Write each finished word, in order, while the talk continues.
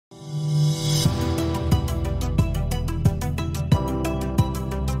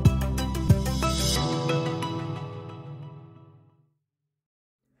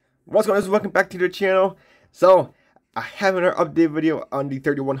What's going on? Welcome back to the channel. So, I have another update video on the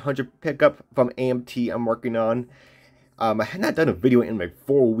 3100 pickup from AMT I'm working on. I had not done a video in like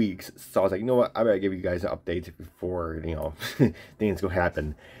 4 weeks, so I was like, you know what, I better give you guys an update before, things go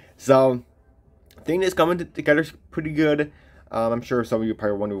happen. So, thing is coming together pretty good. I'm sure some of you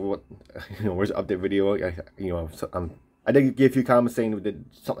probably wonder what, where's the update video? I did get a few comments saying that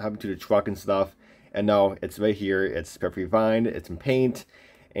something happened to the truck and stuff. And no, it's right here. It's perfectly fine. It's in paint.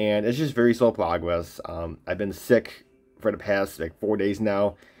 And it's just very slow progress. I've been sick for the past like 4 days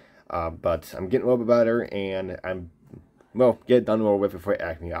now, but I'm getting a little bit better, and I'm get it done with before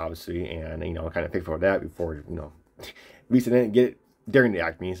acne, obviously, and kind of pay for that before at least I didn't get it during the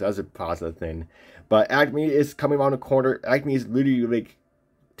acne, so that's a positive thing. But acne is coming around the corner. Acne is literally like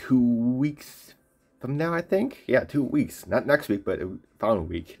 2 weeks from now, I think. Yeah, 2 weeks, not next week, but the following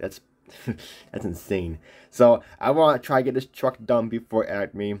week. That's that's insane. So I want to try to get this truck done before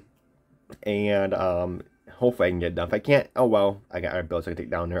Acme, and hopefully I can get it done. If I can't, oh well, I got other bills I can take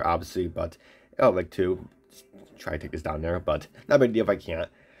down there, obviously, but I would like to try to take this down there, but not a big deal if I can't.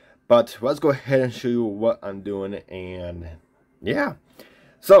 But let's go ahead and show you what I'm doing, and yeah,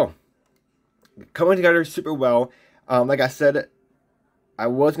 so coming together super well. Like I said, I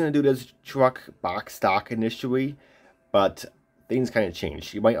was gonna do this truck box stock initially, but things kind of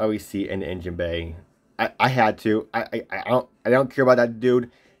changed. You might always see in the engine bay. I had to. I don't care about that dude.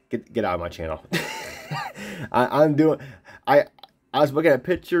 Get out of my channel. I was looking at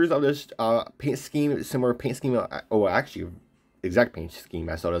pictures of this paint scheme, similar paint scheme. Oh, actually, exact paint scheme.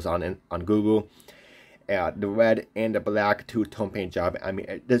 I saw this on Google. The red and the black two-tone paint job. I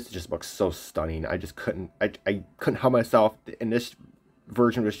mean, this just looks so stunning. I just couldn't. I couldn't help myself. In this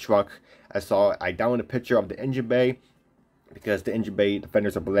version of this truck, I downloaded a picture of the engine bay, because the engine bay, the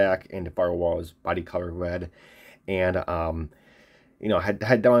fenders are black and the firewall is body color red, and I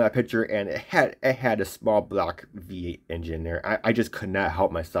had down that picture, and it had a small block V8 engine there. I just could not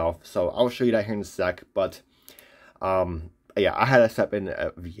help myself, so I'll show you that here in a sec. But yeah, I had to step in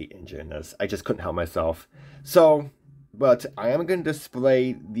a V8 engine in this. I just couldn't help myself. So, but I am going to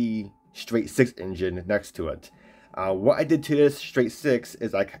display the straight 6 engine next to it. What I did to this straight 6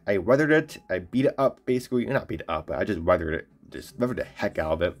 is I weathered it. I beat it up, basically. Not beat it up, but I just weathered it. Just weathered the heck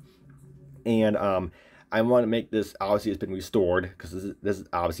out of it. And I want to make this, obviously it's been restored, because this is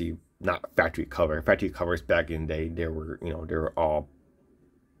obviously not factory color. Factory colors back in the day, they were all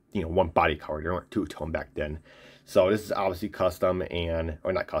one body color. They weren't two-tone back then. So this is obviously custom,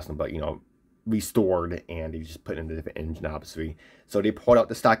 or not custom, but restored, and they just put in a different engine, obviously. So they pulled out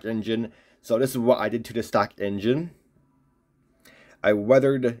the stock engine. So this is what I did to the stock engine. I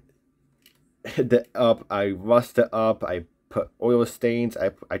weathered it up, I rusted up, I put oil stains,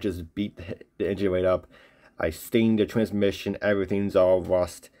 I just beat the engine right up. I stained the transmission, everything's all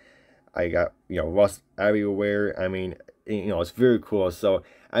rust. I got, rust everywhere. I mean, it's very cool. So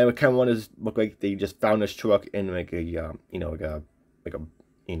I kind of want to look like they just found this truck in like a, in the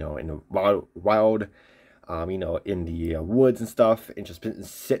wild, in the woods and stuff, and just been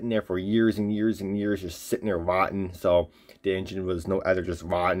sitting there for years and years and years, just sitting there rotten. So the engine was no other, just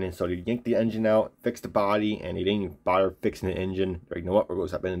rotten. And so they yanked the engine out, fixed the body, and they didn't even bother fixing the engine. Or, you know what, we're going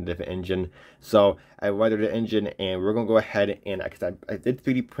to stop in a different engine. So I weathered the engine, and we're going to go ahead and, because I did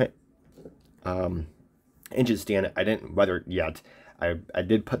 3D print engine stand. I didn't weather it yet. I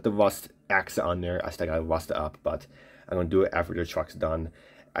did put the rust accent on there. I still got to rust it up, but I'm going to do it after the truck's done.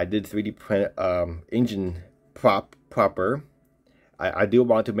 I did 3D print engine proper. I do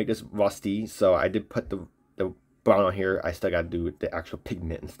want to make this rusty, so I did put the brown on here. I still got to do the actual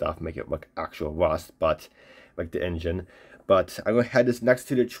pigment and stuff, make it look actual rust, but like the engine. But I'm going to have this next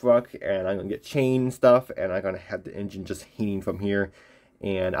to the truck, and I'm going to get chain and stuff, and I'm going to have the engine just hanging from here.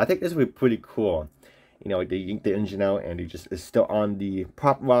 And I think this would be pretty cool. Like they yanked the engine out, and it's still on the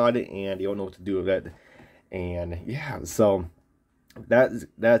prop rod, and they don't know what to do with it. And yeah, so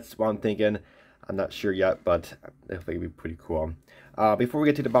that's what I'm thinking. I'm not sure yet, but I think it'd be pretty cool. Before we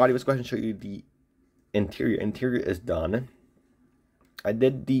get to the body, let's go ahead and show you the interior. Interior is done. I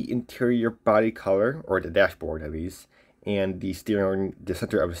did the interior body color, or the dashboard at least, and the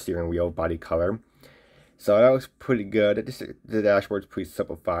center of the steering wheel body color. So that looks pretty good. The dashboard's pretty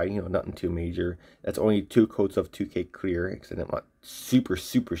simplified, nothing too major. That's only 2 coats of 2K clear, because I didn't want super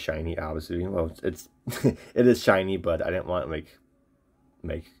shiny, obviously. Well, it's it is shiny, but I didn't want like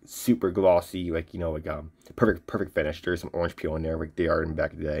super glossy, perfect finish. There's some orange peel in there, like they are in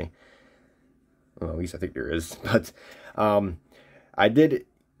back of the day. Well, at least I think there is. But I did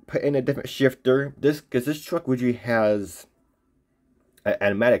put in a different shifter. Because this truck usually has an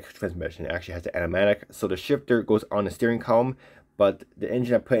automatic transmission. It actually has the automatic, so the shifter goes on the steering column, but the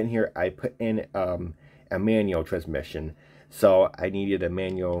engine I put in here, I put in a manual transmission. So I needed a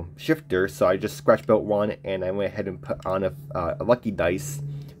manual shifter, so I just scratch built one, and I went ahead and put on a lucky dice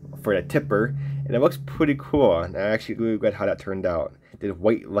for the tipper, and it looks pretty cool. And I actually really good how that turned out. Did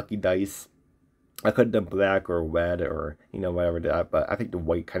white lucky dice. I could have done black or red or, you know, whatever that, but I think the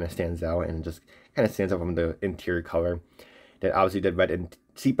white kind of stands out and just kind of stands out from the interior color. Then obviously did red and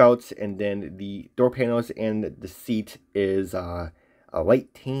seat belts, and then the door panels and the seat is a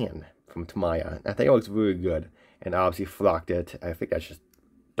light tan from Tamaya. I think it looks really good. And obviously flocked it. I think that's just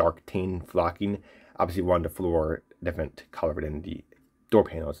dark tan flocking. Obviously wanted the floor different color than the door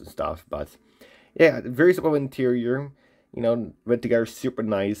panels and stuff. But yeah, very simple interior. You know, went together super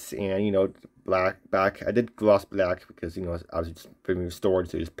nice. And, you know, black back. I did gloss black because, you know, obviously just pretty restored,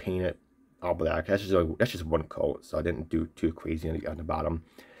 so just paint it all black. That's just one coat, so I didn't do too crazy on the bottom.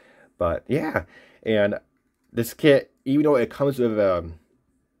 But yeah, and this kit, even though it comes with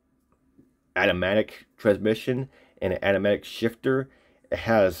automatic transmission and an automatic shifter, it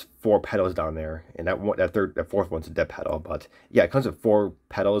has 4 pedals down there, and that fourth one's a dead pedal. But yeah, it comes with 4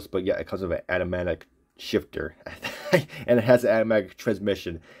 pedals, but yeah, it comes with an automatic shifter and it has an automatic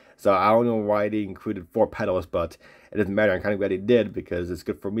transmission. So I don't know why they included 4 pedals, but it doesn't matter. I'm kind of glad they did, because it's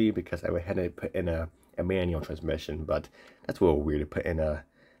good for me, because I went ahead and put in a manual transmission. But that's a little weird to put in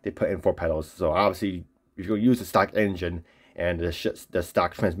they put in 4 pedals. So obviously if you're gonna use the stock engine and the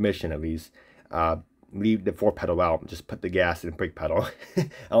stock transmission, at least, leave the 4 pedal out and just put the gas and brake pedal. I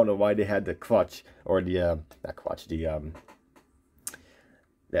don't know why they had the clutch, or the not clutch, the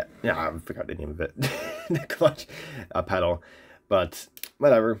yeah, I forgot the name of it. The clutch pedal, but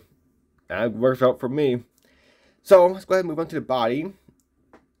whatever, that works out for me. So let's go ahead and move on to the body.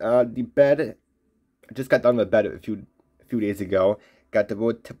 The bed, I just got done with the bed a few days ago. Got the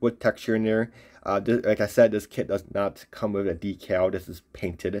wood texture in there. Like I said, this kit does not come with a decal. This is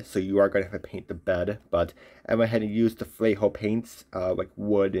painted, so you are going to have to paint the bed. But I went ahead and used the Flaho paints, like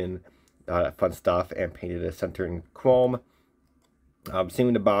wood and fun stuff, and painted the center in chrome. Same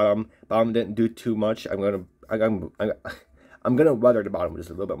with the bottom. Bottom didn't do too much. I'm gonna weather the bottom just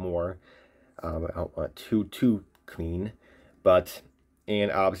a little bit more. I don't want it too clean, but,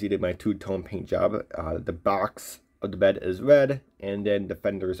 and obviously did my 2-tone paint job. The box of the bed is red, and then the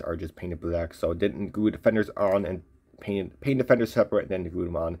fenders are just painted black. So didn't glue the fenders on and paint the fenders separate, and then glue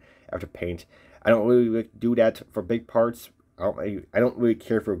them on after paint. I don't really do that for big parts. I don't really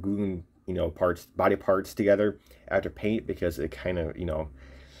care for gluing, you know, body parts together after paint, because it kind of, you know,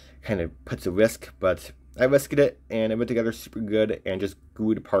 puts a risk. But I risked it, and it went together super good, and just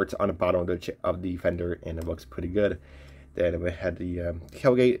glued the parts on the bottom of the fender, and it looks pretty good. Then we had the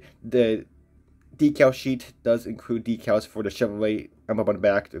tailgate. The decal sheet does include decals for the Chevrolet emblem on the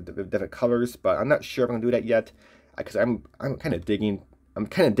back, the different colors, but I'm not sure if I'm gonna do that yet, because I'm kind of digging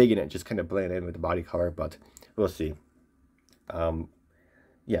it, just kind of blend in with the body color, but we'll see.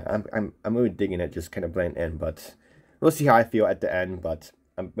 Yeah, I'm really digging it, just kind of blend in, but we'll see how I feel at the end. But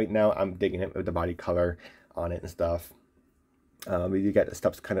right now I'm digging it with the body color on it and stuff. You got the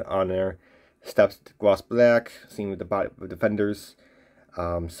steps kind of on there. Steps gloss black, same with the body with the fenders.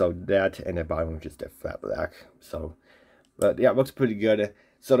 So that, and the bottom just a flat black. So, but yeah, it looks pretty good.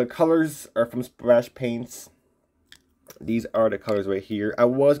 So the colors are from Splash Paints. These are the colors right here. I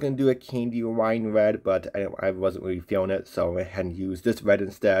was gonna do a candy wine red, but I wasn't really feeling it, so I went ahead and used this red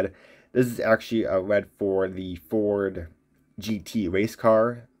instead. This is actually a red for the Ford GT race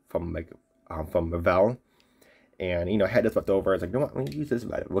car from Revell. And, you know, I had this left over. I was like, you know what, I'm gonna use this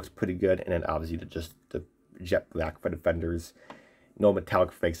red. It looks pretty good. And then obviously just the jet black for the fenders. No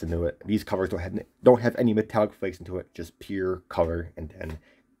metallic flakes into it. These colors don't have any metallic flakes into it. Just pure color. And then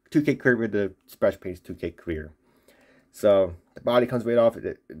 2K clear with the Splash Paints 2K clear. So the body comes right off.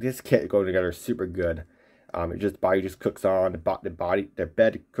 This kit goes together super good. Body just cooks on the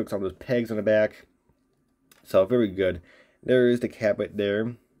bed cooks on those pegs on the back. So very good. There is the cab right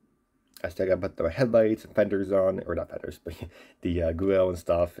there. I still got to put the headlights and fenders on, or not fenders, but the grill and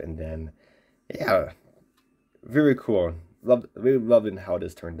stuff. And then, yeah, very cool. Really loving how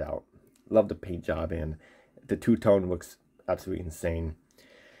this turned out. Love the paint job, and the 2-tone looks absolutely insane.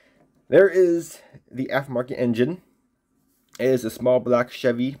 There is the aftermarket engine. It is a small black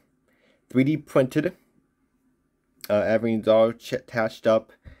Chevy, 3D printed. Everything's all attached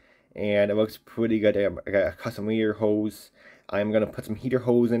up, and it looks pretty good. I got a custom heater hose. I'm gonna put some heater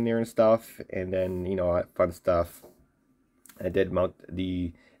hose in there and stuff, and then, you know, fun stuff. I did mount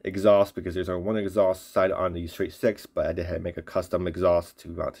the exhaust, because there's one exhaust side on the straight 6, but I did have to make a custom exhaust to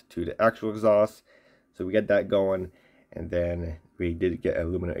mount to the actual exhaust. So we get that going, and then we did get an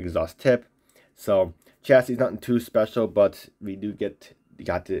aluminum exhaust tip. So chassis is nothing too special, but we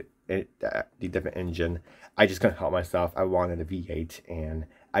got the different engine. I just couldn't help myself. I wanted a V8, and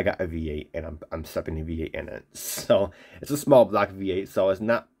I got a V8, and I'm stepping the V8 in it. So it's a small block V8, so it's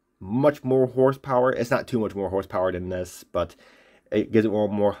not much more horsepower. It's not too much more horsepower than this, but it gives it a little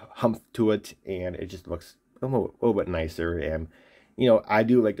more hump to it, and it just looks a little bit nicer. And you know, I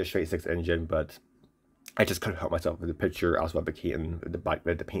do like the straight six engine, but I just couldn't help myself with the picture. I was replicating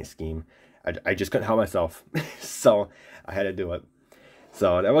the paint scheme. I just couldn't help myself, so I had to do it.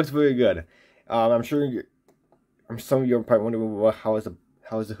 So that looks very good. I'm sure some of you are probably wondering, well, how is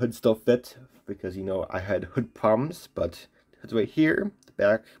the hood still fit? Because you know I had hood problems, but the hood's right here, the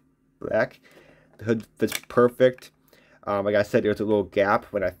back black. The hood fits perfect. Like I said, there was a little gap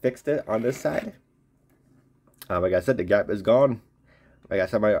when I fixed it on this side. Like I said, the gap is gone. Like I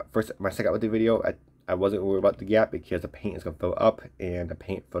said, my second update video, I wasn't worried about the gap because the paint is gonna fill up, and the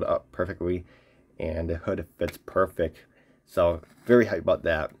paint filled up perfectly, and the hood fits perfect. So very hyped about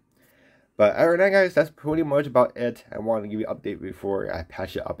that. But other than that, guys, that's pretty much about it. I wanted to give you an update before I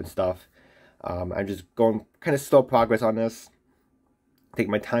patch it up and stuff. I'm just going kind of slow progress on this. Take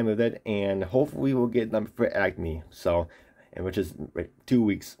my time with it, and hopefully we'll get done for Acme. So, and which is 2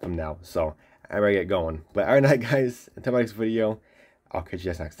 weeks from now. So I better get going. But other than that, guys, until my next video, I'll catch you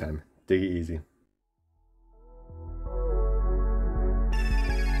guys next time. Take it easy.